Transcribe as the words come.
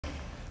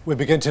We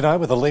begin tonight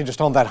with the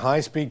latest on that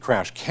high-speed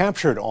crash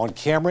captured on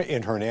camera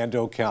in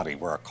Hernando County,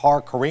 where a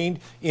car careened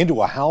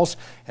into a house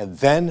and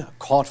then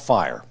caught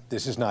fire.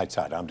 This is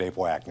Nightside. I'm Dave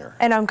Wagner.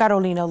 And I'm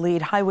Carolina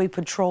Lead. Highway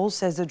Patrol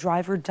says the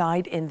driver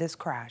died in this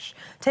crash.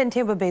 10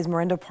 Tampa Bay's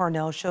Miranda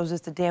Parnell shows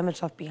us the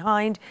damage left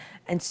behind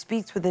and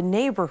speaks with a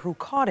neighbor who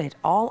caught it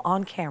all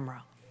on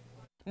camera.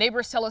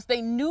 Neighbors tell us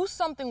they knew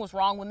something was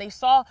wrong when they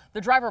saw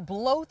the driver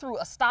blow through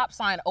a stop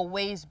sign a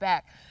ways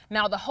back.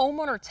 Now, the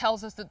homeowner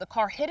tells us that the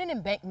car hit an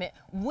embankment,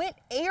 went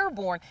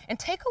airborne, and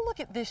take a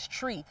look at this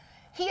tree.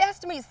 He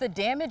estimates the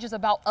damage is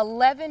about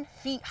 11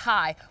 feet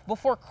high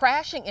before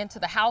crashing into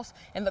the house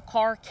and the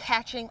car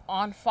catching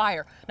on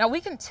fire. Now,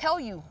 we can tell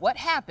you what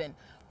happened,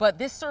 but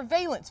this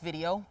surveillance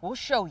video will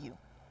show you.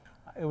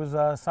 It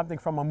was something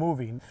from a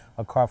movie,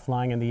 a car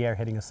flying in the air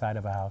hitting the side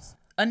of a house.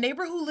 A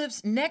neighbor who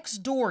lives next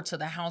door to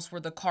the house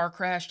where the car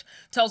crashed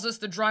tells us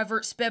the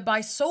driver sped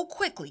by so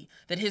quickly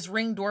that his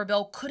Ring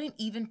doorbell couldn't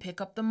even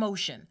pick up the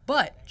motion.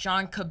 But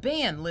John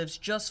Caban lives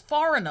just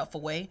far enough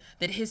away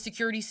that his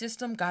security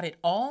system got it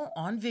all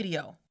on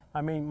video.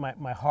 I mean,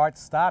 my heart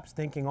stops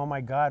thinking, oh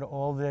my God,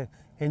 all the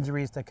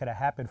injuries that could have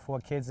happened. 4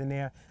 kids in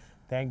there.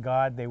 Thank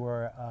God they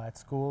were at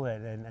school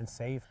and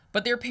safe.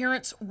 But their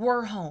parents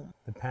were home.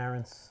 The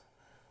parents,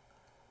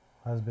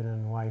 husband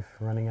and wife,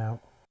 running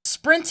out.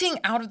 Sprinting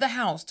out of the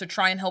house to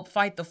try and help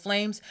fight the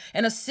flames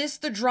and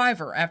assist the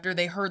driver after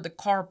they heard the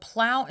car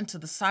plow into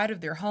the side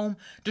of their home,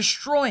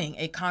 destroying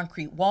a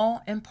concrete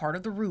wall and part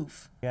of the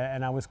roof. Yeah,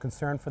 and I was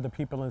concerned for the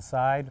people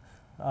inside,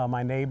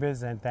 my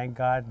neighbors, and thank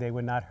God they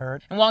were not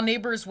hurt. And while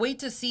neighbors wait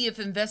to see if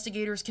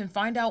investigators can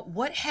find out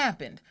what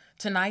happened,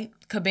 tonight,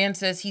 Caban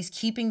says he's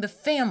keeping the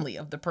family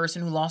of the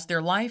person who lost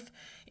their life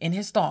in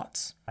his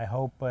thoughts. I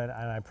hope and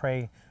I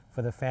pray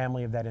for the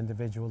family of that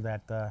individual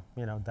that,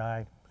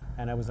 died.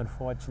 And it was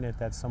unfortunate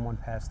that someone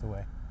passed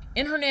away.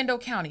 In Hernando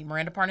County,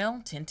 Miranda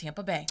Parnell, 10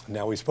 Tampa Bay.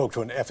 Now, we spoke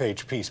to an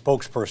FHP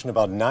spokesperson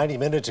about 90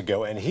 minutes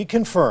ago, and he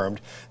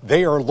confirmed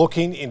they are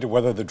looking into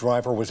whether the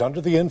driver was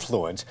under the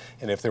influence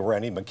and if there were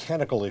any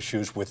mechanical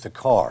issues with the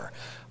car.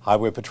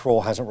 Highway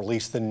Patrol hasn't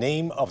released the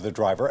name of the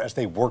driver as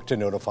they work to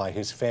notify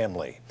his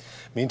family.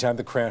 Meantime,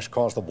 the crash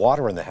caused the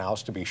water in the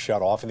house to be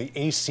shut off and the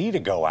AC to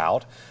go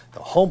out.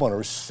 The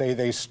homeowners say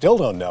they still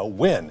don't know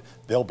when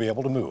they'll be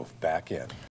able to move back in.